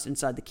expressed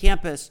inside the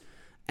campus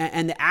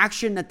and the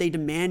action that they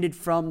demanded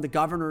from the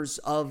governors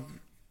of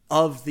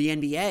the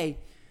NBA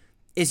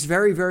is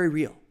very, very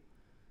real.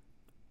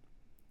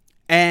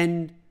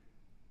 And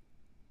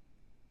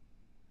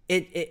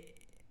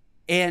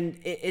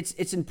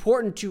it's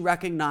important to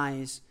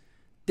recognize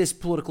this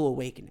political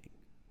awakening,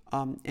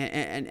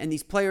 and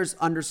these players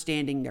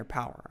understanding their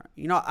power.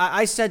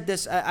 I said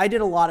this. I did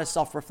a lot of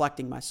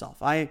self-reflecting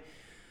myself. I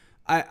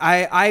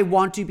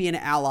want to be an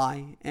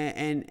ally,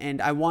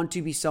 and I want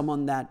to be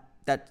someone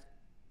that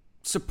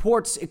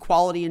supports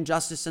equality and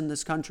justice in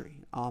this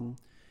country.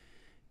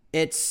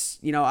 As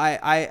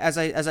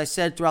I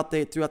said throughout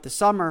the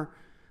summer.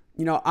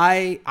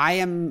 I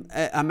am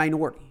a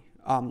minority,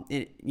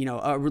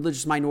 a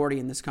religious minority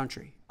in this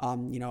country.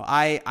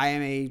 I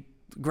am a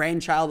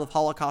grandchild of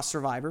Holocaust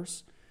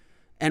survivors.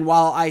 And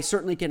while I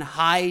certainly can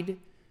hide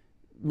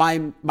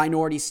my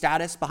minority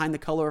status behind the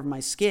color of my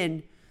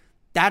skin,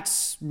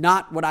 that's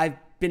not what I've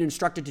been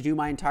instructed to do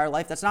my entire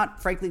life. That's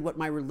not, frankly, what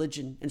my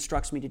religion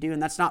instructs me to do. And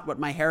that's not what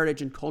my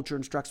heritage and culture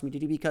instructs me to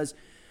do, because,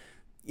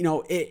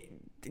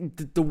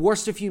 the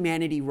worst of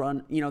humanity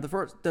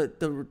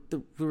the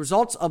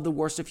results of the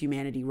worst of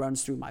humanity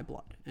runs through my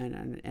blood.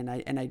 And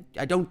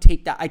I don't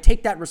take that. I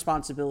take that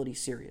responsibility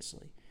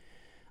seriously.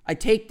 I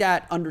take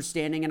that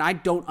understanding, and I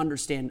don't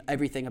understand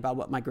everything about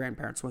what my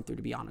grandparents went through,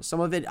 to be honest. Some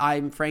of it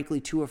I'm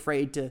frankly too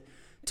afraid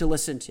to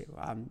listen to.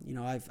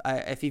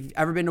 If you've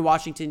ever been to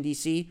Washington,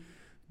 D.C.,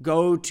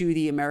 go to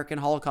the American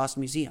Holocaust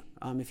Museum.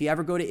 If you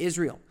ever go to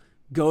Israel,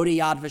 go to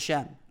Yad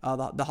Vashem,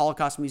 the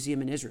Holocaust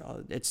Museum in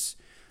Israel.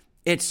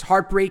 It's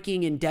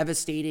heartbreaking and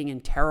devastating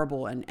and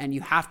terrible, and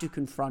you have to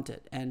confront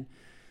it. And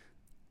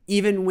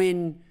even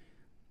when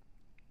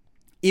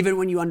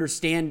you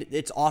understand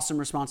its awesome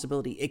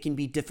responsibility, it can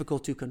be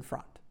difficult to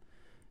confront.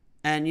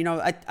 And,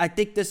 I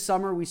think this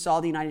summer we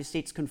saw the United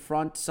States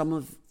confront some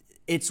of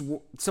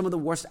the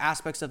worst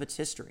aspects of its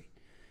history.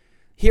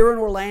 Here in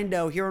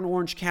Orlando, here in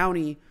Orange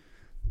County,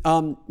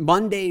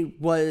 Monday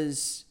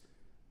was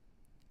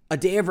a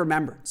day of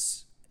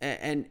remembrance.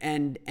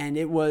 And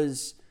it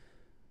was,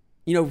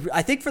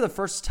 I think for the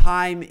first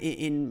time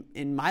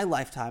in my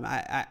lifetime,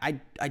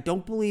 I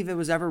don't believe it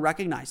was ever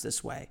recognized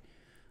this way.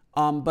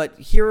 But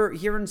here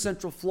in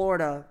Central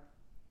Florida,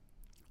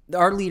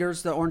 our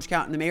leaders, the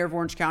mayor of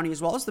Orange County,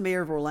 as well as the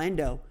mayor of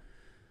Orlando,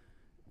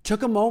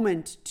 took a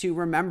moment to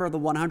remember the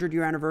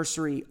 100-year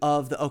anniversary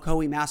of the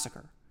Ocoee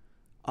Massacre,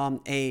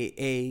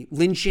 a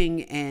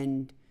lynching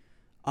and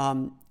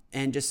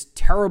just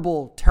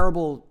terrible,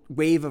 terrible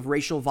wave of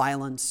racial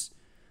violence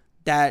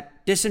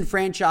that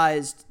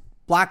disenfranchised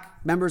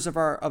Black members of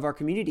our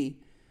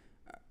community,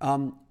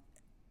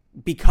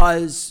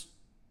 because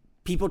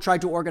people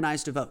tried to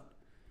organize to vote,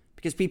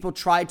 because people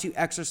tried to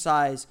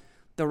exercise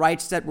the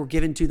rights that were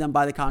given to them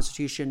by the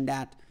Constitution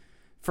that,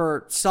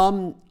 for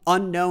some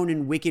unknown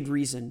and wicked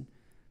reason,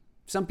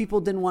 some people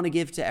didn't want to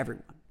give to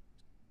everyone.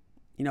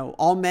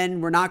 All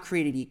men were not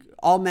created equal.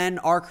 All men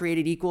are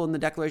created equal in the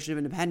Declaration of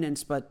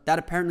Independence, but that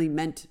apparently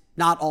meant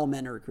not all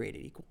men are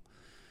created equal.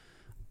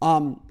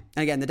 And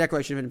again, the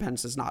Declaration of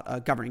Independence is not a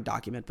governing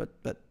document,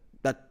 but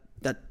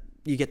that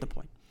you get the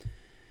point.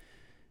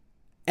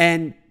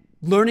 And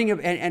learning of,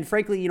 and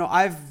frankly,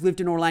 I've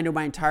lived in Orlando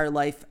my entire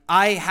life.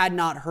 I had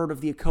not heard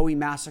of the Ocoee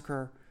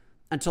Massacre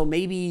until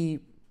maybe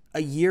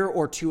a year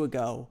or two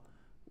ago,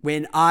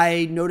 when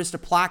I noticed a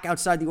plaque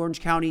outside the Orange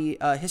County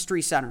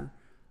History Center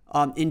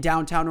in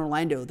downtown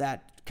Orlando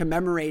that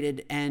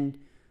commemorated and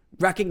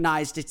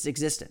recognized its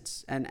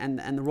existence and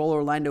the role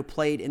Orlando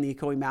played in the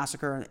Ocoee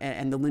Massacre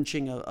and the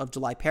lynching of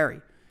July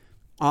Perry.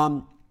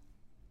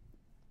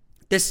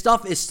 This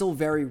stuff is still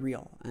very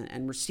real,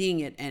 and we're seeing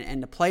it,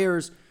 and the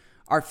players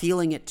are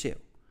feeling it too.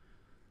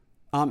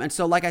 And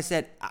so, like I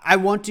said, I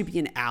want to be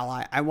an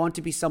ally. I want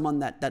to be someone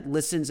that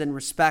listens and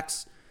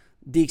respects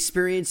the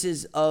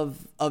experiences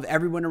of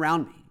everyone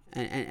around me.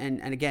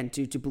 And again,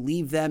 to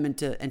believe them and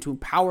to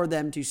empower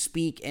them to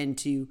speak and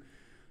to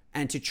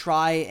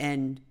try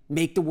and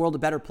make the world a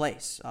better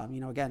place.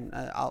 Again,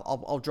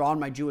 I'll draw on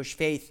my Jewish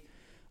faith.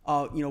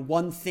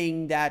 One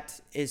thing that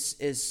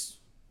is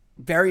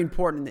very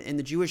important in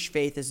the Jewish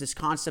faith is this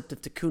concept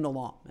of tikkun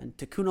olam. And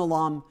tikkun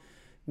olam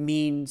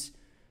means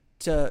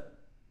to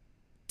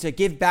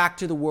give back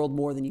to the world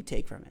more than you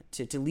take from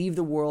it. To leave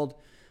the world.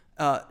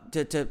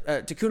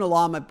 Tikkun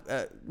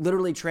olam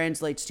literally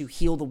translates to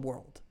heal the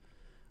world.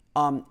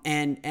 And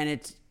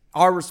it's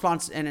our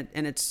response, and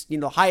it's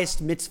the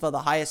highest mitzvah, the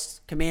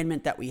highest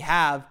commandment that we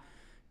have,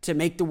 to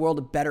make the world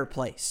a better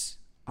place.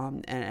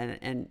 And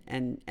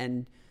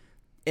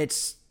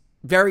it's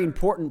very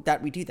important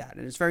that we do that,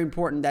 and it's very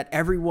important that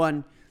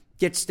everyone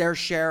gets their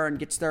share and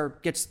gets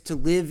to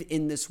live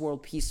in this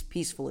world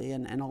peacefully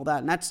and all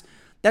that. And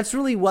that's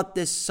really what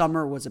this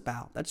summer was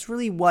about. That's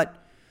really what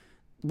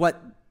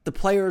the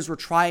players were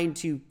trying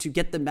to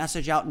get the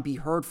message out and be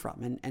heard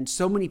from. And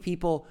so many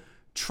people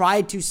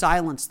tried to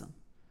silence them.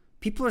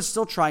 People are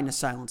still trying to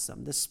silence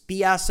them. This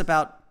BS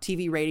about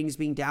TV ratings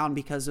being down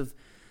because of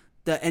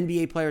the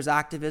NBA players'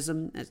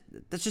 activism,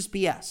 that's just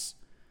BS.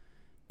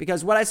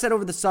 Because what I said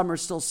over the summer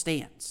still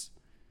stands.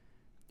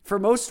 For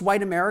most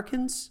white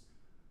Americans,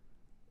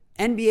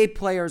 NBA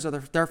players are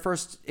their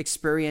first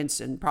experience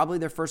and probably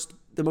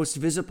the most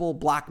visible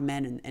Black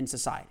men in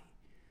society.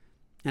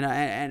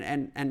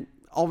 And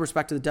all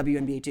respect to the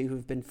WNBA too,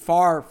 who've been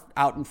far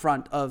out in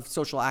front of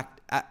social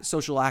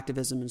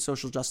activism and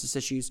social justice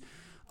issues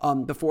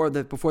before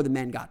the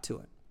men got to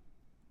it.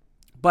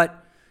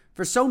 But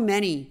for so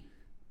many,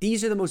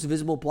 these are the most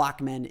visible Black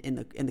men in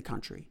the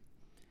country,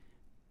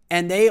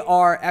 and they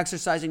are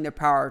exercising their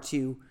power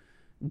to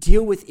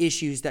deal with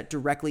issues that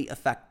directly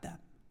affect them,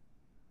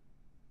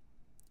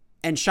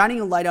 and shining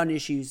a light on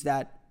issues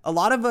that a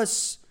lot of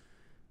us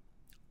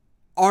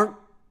aren't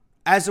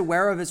as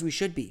aware of as we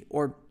should be,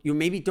 or you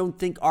maybe don't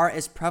think are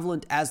as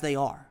prevalent as they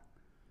are.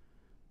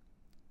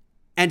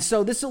 And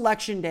so this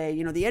election day,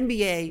 the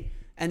NBA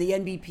and the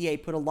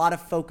NBPA put a lot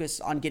of focus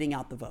on getting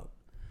out the vote.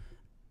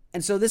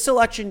 And so this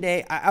election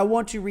day, I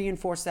want to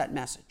reinforce that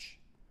message,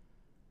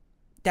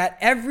 that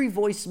every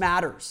voice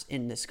matters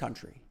in this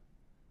country.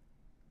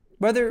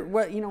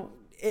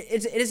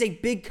 It is a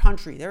big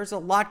country. There's a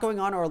lot going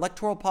on. Our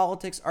electoral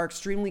politics are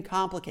extremely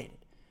complicated.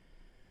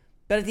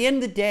 But at the end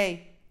of the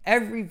day,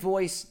 every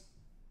voice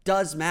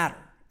does matter.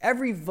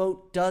 Every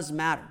vote does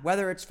matter,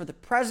 whether it's for the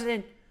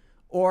president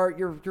or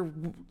your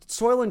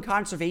soil and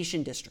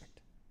conservation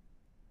district.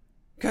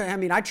 I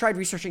mean, I tried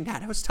researching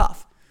that. It was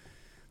tough.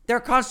 There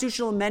are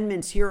constitutional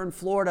amendments here in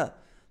Florida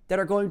that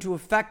are going to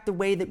affect the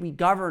way that we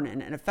govern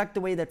and affect the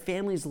way that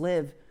families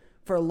live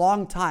for a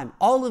long time.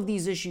 All of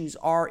these issues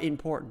are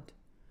important.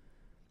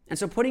 And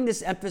so putting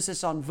this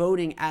emphasis on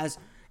voting as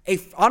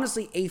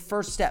honestly a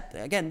first step.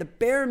 Again, the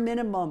bare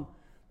minimum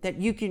that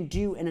you can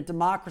do in a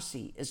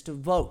democracy is to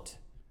vote.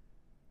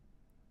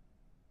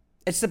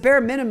 It's the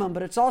bare minimum,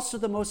 but it's also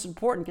the most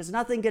important because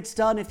nothing gets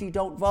done if you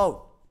don't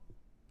vote.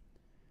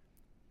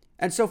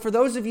 And so for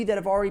those of you that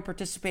have already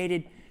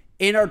participated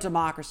in our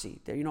democracy,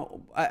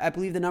 I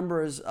believe the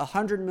number is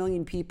 100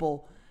 million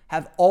people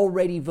have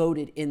already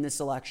voted in this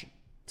election.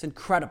 It's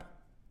incredible.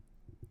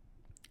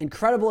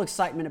 Incredible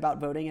excitement about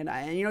voting.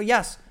 And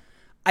yes,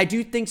 I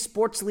do think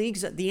sports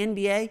leagues at the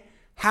NBA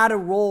had a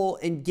role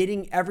in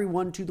getting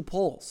everyone to the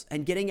polls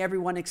and getting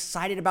everyone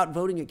excited about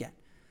voting again.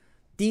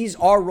 These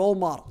are role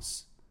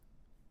models.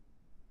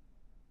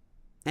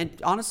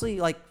 And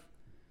honestly, I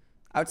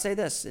would say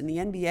this, in the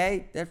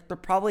NBA, there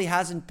probably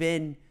hasn't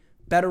been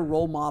better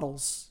role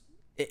models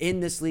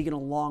in this league in a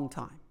long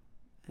time.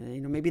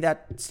 And, maybe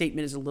that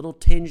statement is a little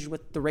tinged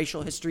with the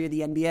racial history of the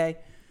NBA,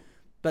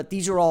 but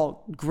these are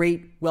all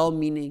great,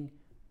 well-meaning,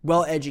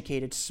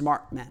 well-educated,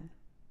 smart men.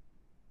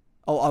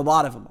 Oh, a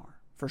lot of them are,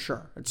 for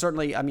sure. And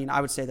certainly,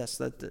 I would say this,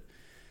 that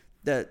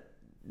the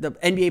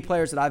NBA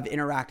players that I've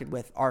interacted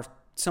with are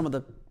some of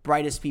the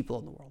brightest people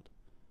in the world.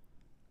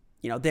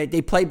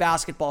 They play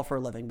basketball for a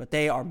living, but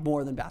they are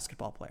more than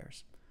basketball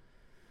players.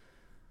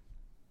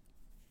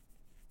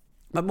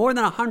 But more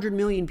than 100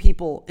 million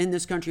people in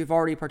this country have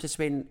already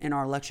participated in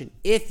our election.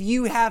 If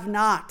you have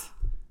not,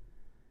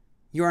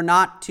 you are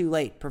not too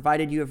late,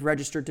 provided you have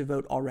registered to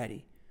vote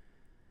already.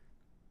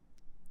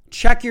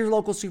 Check your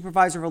local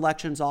supervisor of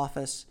elections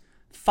office,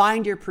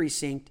 find your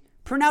precinct,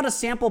 print out a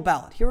sample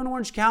ballot. Here in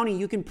Orange County,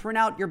 you can print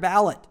out your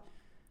ballot,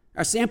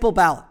 a sample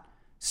ballot.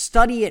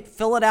 Study it,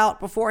 fill it out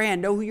beforehand,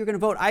 know who you're going to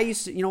vote.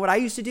 What I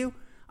used to do?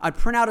 I'd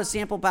print out a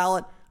sample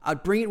ballot,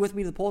 I'd bring it with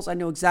me to the polls. I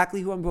know exactly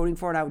who I'm voting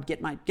for, and I would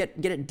get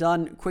it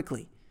done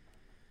quickly.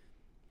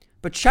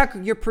 But check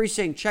your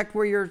precinct, check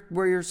where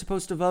you're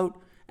supposed to vote,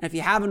 and if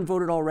you haven't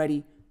voted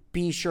already,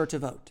 be sure to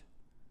vote.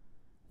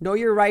 Know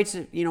your rights.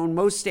 In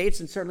most states,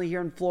 and certainly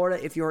here in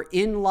Florida, if you're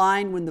in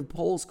line when the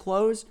polls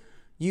close,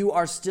 you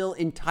are still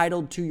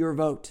entitled to your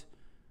vote.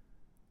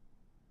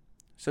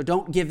 So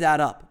don't give that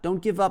up.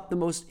 Don't give up the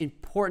most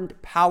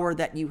important power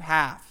that you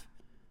have.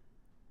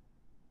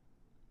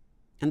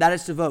 And that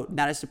is to vote. And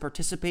that is to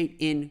participate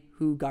in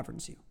who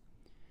governs you.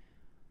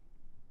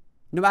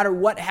 No matter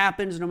what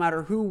happens, no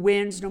matter who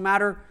wins, no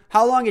matter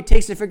how long it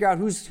takes to figure out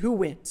who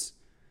wins,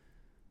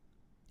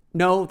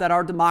 know that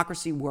our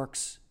democracy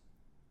works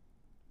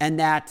and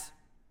that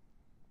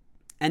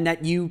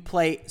you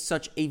play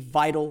such a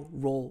vital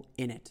role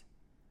in it.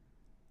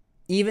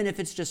 Even if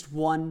it's just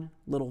one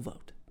little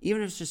vote.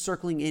 Even if it's just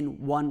circling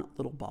in one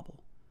little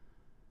bubble.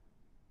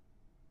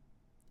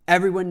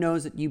 Everyone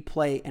knows that you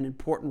play an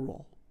important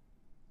role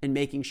in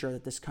making sure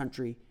that this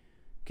country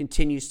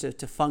continues to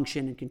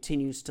function and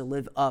continues to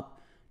live up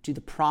to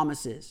the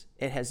promises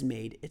it has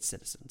made its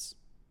citizens.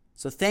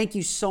 So thank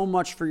you so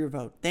much for your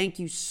vote. Thank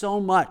you so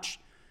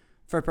much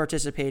for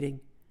participating,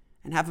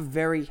 and have a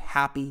very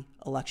happy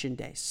election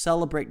day.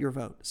 Celebrate your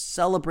vote.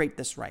 Celebrate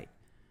this right.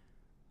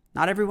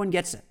 Not everyone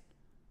gets it.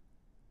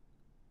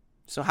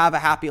 So have a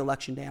happy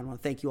election day. I want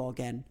to thank you all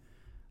again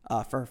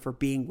for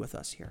being with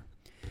us here.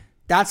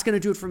 That's going to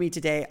do it for me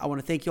today. I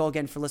want to thank you all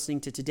again for listening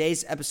to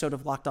today's episode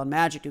of Locked On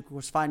Magic. You can, of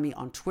course, find me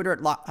on Twitter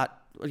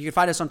you can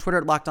find us on Twitter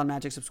at Locked On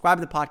Magic. Subscribe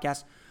to the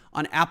podcast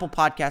on Apple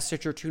Podcasts,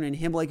 Stitcher, TuneIn,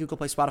 Himalaya, Google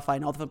Play, Spotify,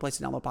 and all the fun places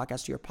to download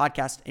podcasts to your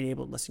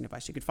podcast-enabled listening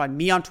device. You can find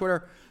me on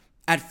Twitter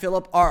at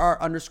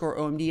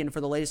PhilipRR_OMD. And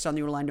for the latest on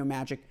the Orlando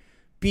Magic,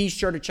 be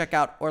sure to check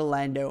out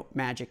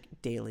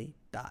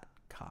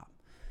OrlandoMagicDaily.com.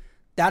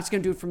 That's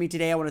going to do it for me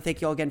today. I want to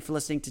thank you all again for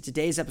listening to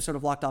today's episode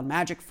of Locked On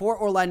Magic. For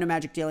Orlando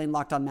Magic Daily and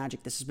Locked On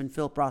Magic, this has been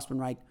Philip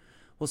Rossman-Reich.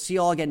 We'll see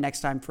you all again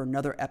next time for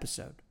another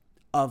episode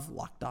of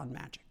Locked On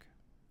Magic.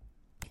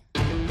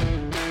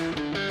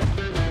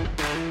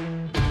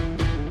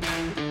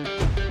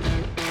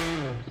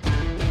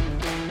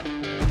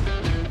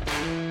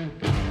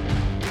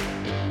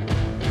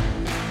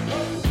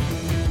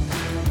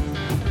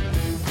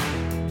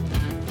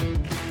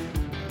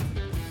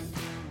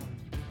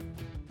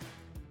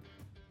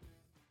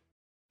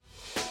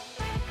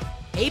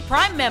 Hey,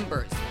 Prime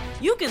members,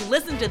 you can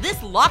listen to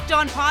this Locked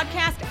On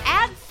podcast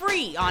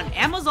ad-free on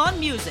Amazon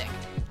Music.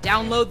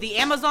 Download the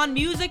Amazon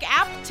Music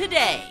app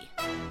today.